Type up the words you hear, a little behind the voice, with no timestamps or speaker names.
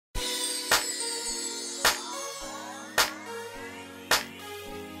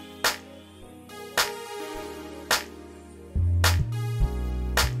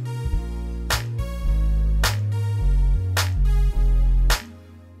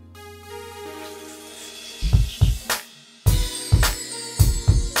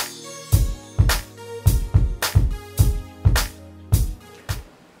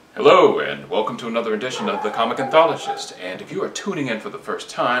to another edition of the Comic Anthologist. And if you are tuning in for the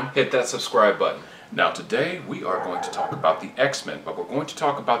first time, hit that subscribe button. Now today we are going to talk about the X-Men, but we're going to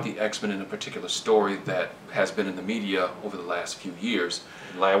talk about the X-Men in a particular story that has been in the media over the last few years.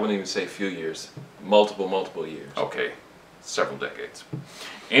 I wouldn't even say few years, multiple years. Okay, several decades.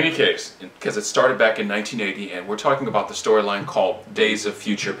 In any case, because it started back in 1980, and we're talking about the storyline called Days of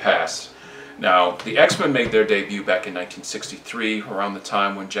Future Past. Now, the X-Men made their debut back in 1963, around the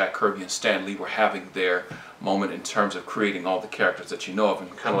time when Jack Kirby and Stan Lee were having their moment in terms of creating all the characters that you know of.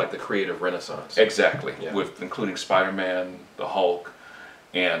 And kind of like the creative renaissance. Exactly, yeah. With including Spider-Man, the Hulk,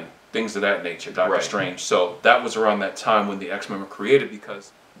 and things of that nature, Doctor Strange. So that was around that time when the X-Men were created,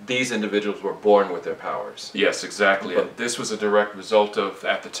 because these individuals were born with their powers. Yes, exactly. And this was a direct result of,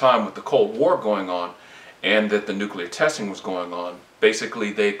 at the time, with the Cold War going on, and that the nuclear testing was going on.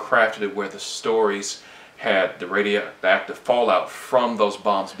 Basically, they crafted it where the stories had the radioactive fallout from those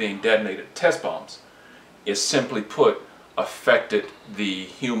bombs being detonated, test bombs, is simply put, affected the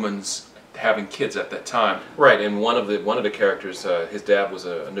humans having kids at that time. Right, and one of the characters, his dad was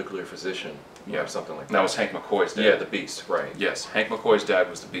a nuclear physician. Yeah, or something like that. That was Hank McCoy's dad. Yeah, the Beast, right. Yes, Hank McCoy's dad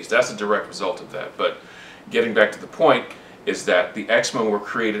was the Beast. That's a direct result of that. But getting back to the point is that the X-Men were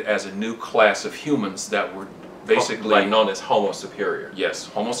created as a new class of humans that were basically like known as Homo Superior. Yes,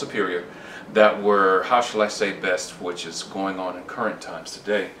 Homo Superior, that were, how shall I say best, which is going on in current times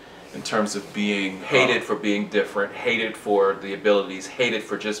today, in terms of being hated for being different, hated for the abilities, hated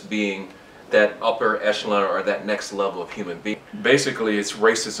for just being that upper echelon or that next level of human being. Basically, it's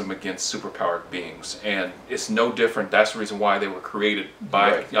racism against superpowered beings, and it's no different. That's the reason why they were created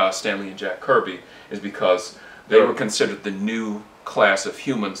by Stan Lee and Jack Kirby, is because they were considered the new class of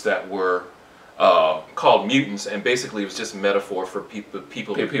humans that were called mutants, and basically it was just a metaphor for people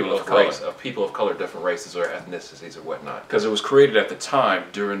of color, different races or ethnicities or whatnot. Because it was created at the time,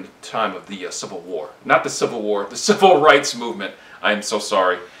 during the time of the Civil War. Not the Civil War, the Civil Rights Movement. I'm so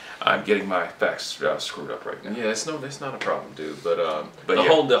sorry. I'm getting my facts screwed up right now. Yeah, it's not a problem, dude. But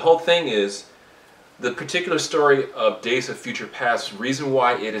the whole thing is, the particular story of Days of Future Past, reason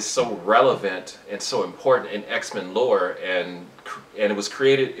why it is so relevant and so important in X-Men lore, and it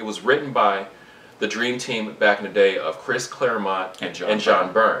was written by the Dream Team back in the day of Chris Claremont and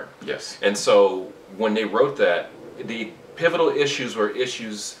John Byrne. Yes. And so when they wrote that, the pivotal issues were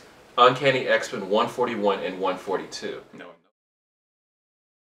issues Uncanny X-Men 141 and 142.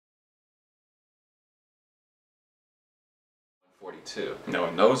 No,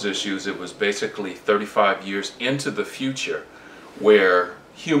 in those issues, it was basically 35 years into the future, where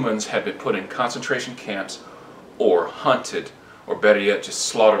humans had been put in concentration camps or hunted, or better yet, just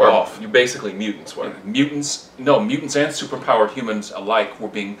slaughtered off. You basically mutants were. Mutants and superpowered humans alike were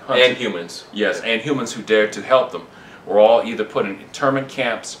being hunted. And humans. Yes, and humans who dared to help them were all either put in internment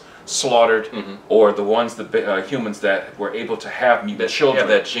camps, slaughtered, or the ones, the humans that were able to have mutant children.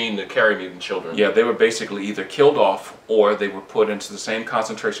 Yeah, that gene to carry mutant children. Yeah, they were basically either killed off, or they were put into the same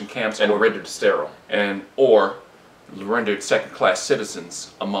concentration camps and rendered sterile, or rendered second-class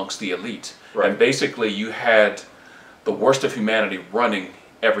citizens amongst the elite. Right. And basically, you had the worst of humanity running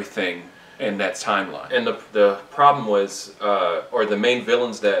everything in that timeline. And the problem was, or the main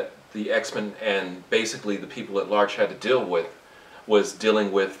villains that the X-Men and basically the people at large had to deal with, was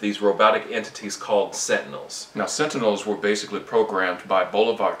dealing with these robotic entities called Sentinels. Now, Sentinels were basically programmed by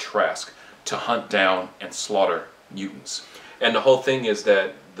Bolivar Trask to hunt down and slaughter mutants. And the whole thing is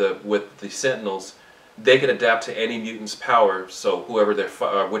that with the Sentinels, they could adapt to any mutant's power. So whoever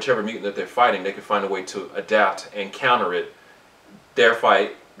whichever mutant that they're fighting, they could find a way to adapt and counter it,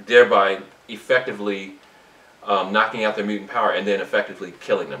 thereby effectively knocking out their mutant power and then effectively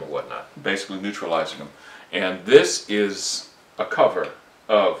killing them or whatnot. Basically neutralizing them. And this is a cover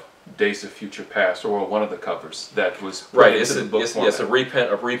of Days of Future Past, or one of the covers that was right. It's a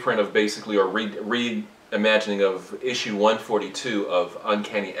reprint of basically, or reimagining of issue 142 of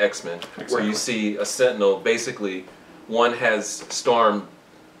Uncanny X-Men, where you see a Sentinel. Basically, one has Storm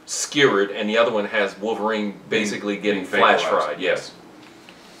skewered, and the other one has Wolverine basically getting flash fried. Yes.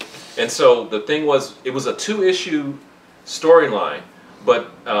 And so the thing was, it was a 2-issue storyline,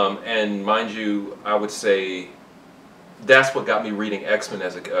 but and mind you, I would say that's what got me reading X-Men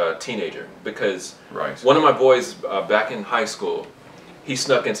as a teenager, because one of my boys back in high school, he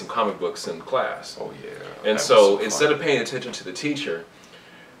snuck in some comic books in class. Oh yeah. And so instead of paying attention to the teacher,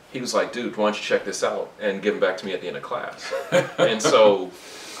 he was like, dude, why don't you check this out and give them back to me at the end of class. And so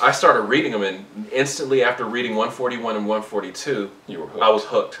I started reading them, and instantly after reading 141 and 142, I was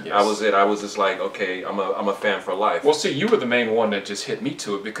hooked. Yes. I was it. I was just like, okay, I'm a fan for life. Well, see, you were the main one that just hit me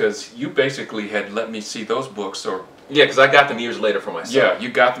to it, because you basically had let me see those books, or Yeah, because I got them years later for myself. Yeah, you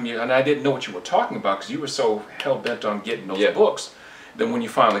got them, and I didn't know what you were talking about because you were so hell-bent on getting those books. Then when you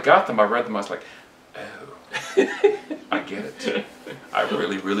finally got them, I read them, I was like, oh, I get it. I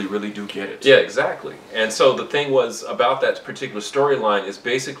really, really, really do get it. Yeah, exactly. And so the thing was about that particular storyline is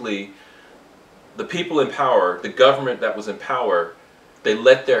basically the people in power, the government that was in power, they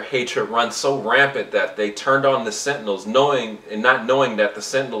let their hatred run so rampant that they turned on the Sentinels, knowing and not knowing that the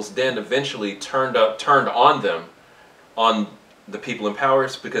Sentinels then eventually turned on them, on the people in power,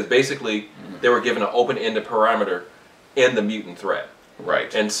 because basically they were given an open-ended parameter in the mutant threat.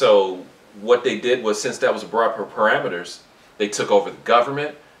 Right. And so what they did was, since that was broad parameters, they took over the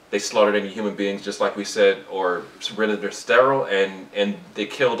government, they slaughtered any human beings, just like we said, or rendered them sterile, and they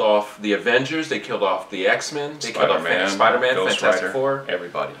killed off the Avengers, they killed off the X-Men, they killed off Spider-Man, Fantastic Four.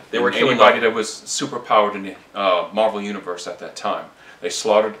 Everybody. They were killing anybody that was superpowered in the Marvel Universe at that time. They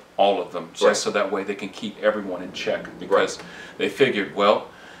slaughtered all of them, just so that way they can keep everyone in check. Because they figured, well,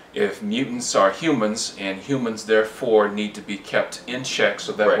 if mutants are humans, and humans therefore need to be kept in check,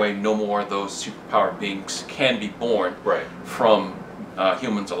 so that way no more of those superpowered beings can be born from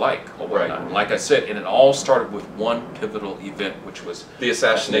humans alike, or whatnot. And like I said, and it all started with one pivotal event, which was the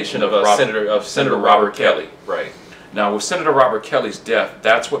assassination of Senator Robert Kelly. Right. Now, with Senator Robert Kelly's death,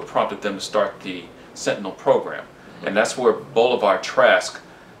 that's what prompted them to start the Sentinel program, and that's where Bolivar Trask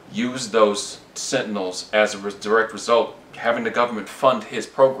used those Sentinels as a direct result, having the government fund his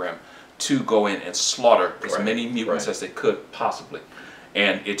program to go in and slaughter as many mutants as they could possibly.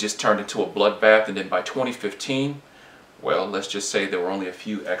 And it just turned into a bloodbath, and then by 2015, well, let's just say there were only a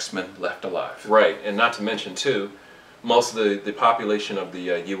few X-Men left alive. Right, and not to mention, too, most of the population of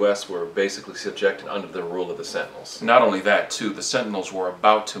the U.S. were basically subjected under the rule of the Sentinels. Not only that, too, the Sentinels were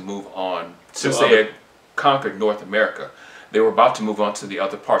about to move on. Since they had conquered North America, they were about to move on to the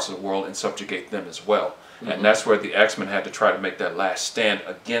other parts of the world and subjugate them as well. And that's where the X-Men had to try to make that last stand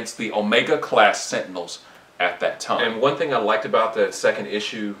against the Omega-class Sentinels at that time. And one thing I liked about the second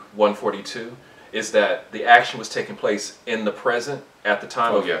issue, 142, is that the action was taking place in the present at the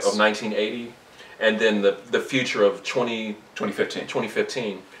time of 1980, and then the future of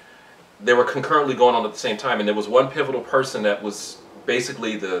 2015. They were concurrently going on at the same time, and there was one pivotal person that was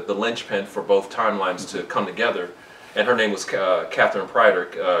basically the linchpin for both timelines to come together, and her name was Catherine Pryde,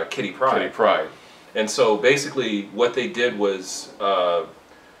 or Kitty Pryde. Kitty Pryde. And so basically what they did was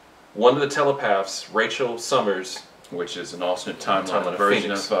one of the telepaths, Rachel Summers, which is an alternate timeline version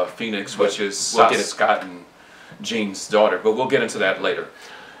of Phoenix, which is Scott and Jean's daughter. But we'll get into that later.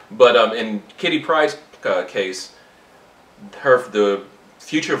 But in Kitty Pryde's case, the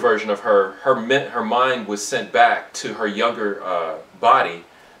future version of her mind was sent back to her younger body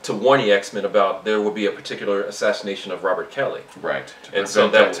to warn the X-Men about there will be a particular assassination of Robert Kelly. Right. And so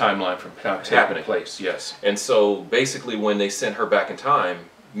that timeline from taking place. Yes. And so basically, when they sent her back in time,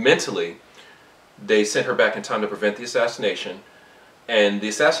 mentally, they sent her back in time to prevent the assassination, and the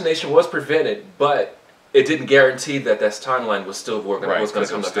assassination was prevented, but it didn't guarantee that that timeline was still going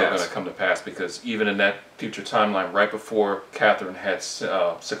to come to pass. Because even in that future timeline, right before Catherine had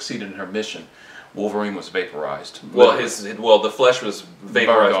succeeded in her mission, Wolverine was vaporized. Well, the flesh was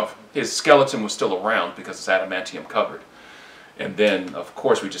vaporized off. His skeleton was still around because it's adamantium covered. And then, of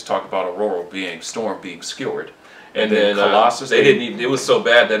course, we just talked about Storm being skewered. And then Colossus. They didn't even. It was so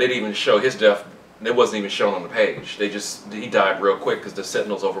bad that they didn't even show his death. It wasn't even shown on the page. He died real quick because the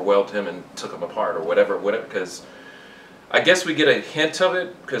Sentinels overwhelmed him and took him apart or whatever. Because I guess we get a hint of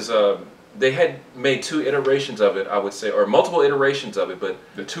it because they had made two iterations of it, I would say, or multiple iterations of it. But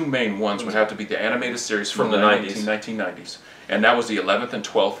the two main ones would have to be the animated series from the 1990s, and that was the 11th and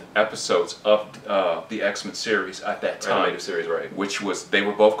 12th episodes of the X-Men series at that time. Animated series, right? Which they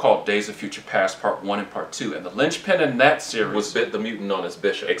were both called Days of Future Past Part 1 and Part 2, and the linchpin in that series was the mutant known as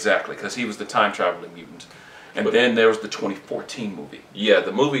Bishop. Exactly, because he was the time traveling mutant. And then there was the 2014 movie. Yeah,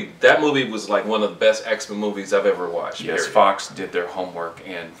 that movie was like one of the best X-Men movies I've ever watched. Yes, Fox did their homework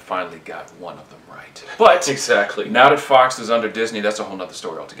and finally got one of them right. But exactly. Now that Fox is under Disney, that's a whole other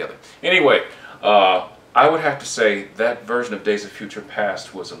story altogether. Anyway, I would have to say that version of Days of Future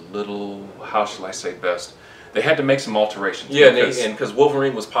Past was a little, how shall I say best, they had to make some alterations. Yeah, and because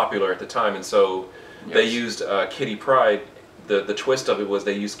Wolverine was popular at the time, and so they used Kitty Pryde. The twist of it was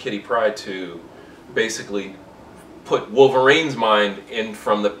they used Kitty Pryde to basically put Wolverine's mind in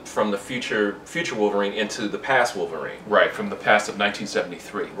from the future Wolverine into the past Wolverine. Right, from the past of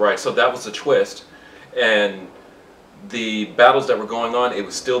 1973. Right, so that was the twist, and the battles that were going on, it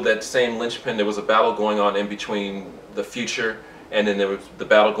was still that same linchpin. There was a battle going on in between the future, and then there was the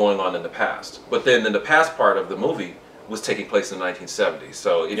battle going on in the past. But then in the past part of the movie, was taking place in the 1970s.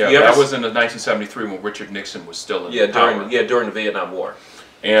 So if yeah, you ever that was in the 1973 when Richard Nixon was still in power. during the Vietnam War.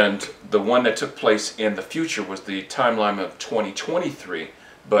 And the one that took place in the future was the timeline of 2023,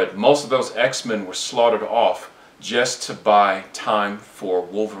 but most of those X-Men were slaughtered off just to buy time for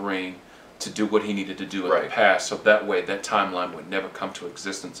Wolverine to do what he needed to do in the past, so that way that timeline would never come to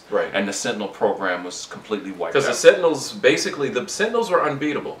existence. Right. And the Sentinel program was completely wiped out. Because the Sentinels, basically, the Sentinels were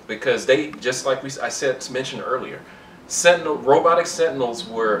unbeatable because they, just like mentioned earlier, robotic Sentinels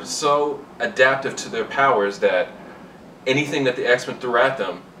were so adaptive to their powers that anything that the X-Men threw at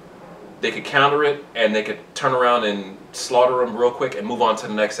them, they could counter it and they could turn around and slaughter them real quick and move on to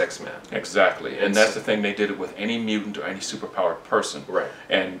the next X-Men. Exactly, and that's the thing, they did it with any mutant or any superpowered person. Right.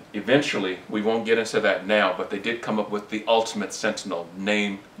 And eventually, we won't get into that now, but they did come up with the ultimate Sentinel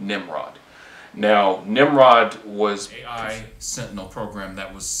named Nimrod. Now, Nimrod was an AI Sentinel program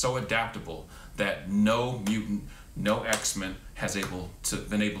that was so adaptable that no mutant, no X-Men has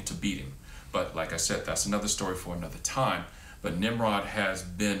been able to beat him. But like I said, that's another story for another time. But Nimrod has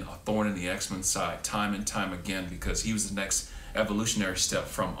been a thorn in the X-Men side time and time again because he was the next evolutionary step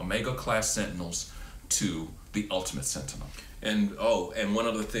from Omega-class Sentinels to the Ultimate Sentinel. And and one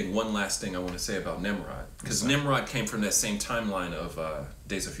last thing I want to say about Nimrod, because Nimrod came from that same timeline of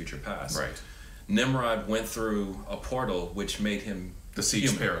Days of Future Past. Right. Nimrod went through a portal which made him the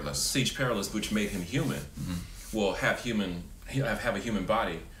Siege Perilous. Siege Perilous, which made him human. Mm-hmm. Well, have a human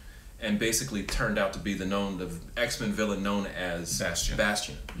body. And basically turned out to be the X-Men villain known as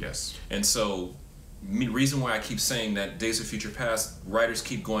Bastion. Yes. And so, reason why I keep saying that Days of Future Past, writers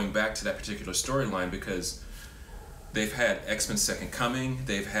keep going back to that particular storyline because they've had X-Men Second Coming,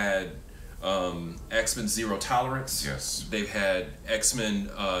 they've had X-Men Zero Tolerance, yes. They've had X-Men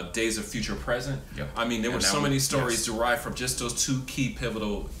Days of Future Present. Yep. I mean, there were so many stories derived from just those two key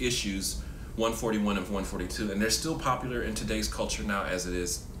pivotal issues, 141 and 142, and they're still popular in today's culture now as it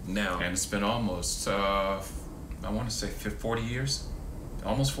is now. And it's been almost, I want to say 40 years?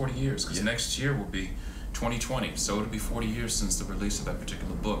 Almost 40 years, because next year will be 2020, so it'll be 40 years since the release of that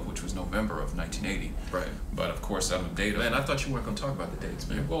particular book, which was November of 1980. Right. But of course, on the date Man, I thought you weren't going to talk about the dates,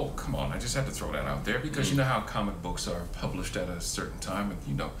 man. Yeah, well, come on, I just had to throw that out there, because you know how comic books are published at a certain time, and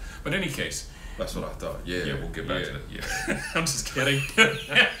you know. But in any case. That's what I thought, Yeah, we'll get back to that. Yeah. I'm just kidding.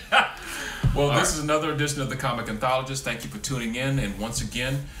 Well, this is another edition of the Comic Anthologist. Thank you for tuning in, and once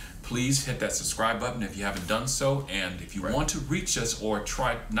again, please hit that subscribe button if you haven't done so, and if you want to reach us or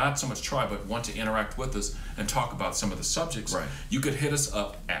not so much try, but want to interact with us and talk about some of the subjects, you could hit us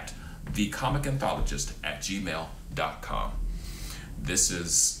up at thecomicanthologist@gmail.com. This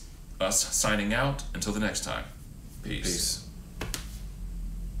is us signing out. Until the next time. Peace.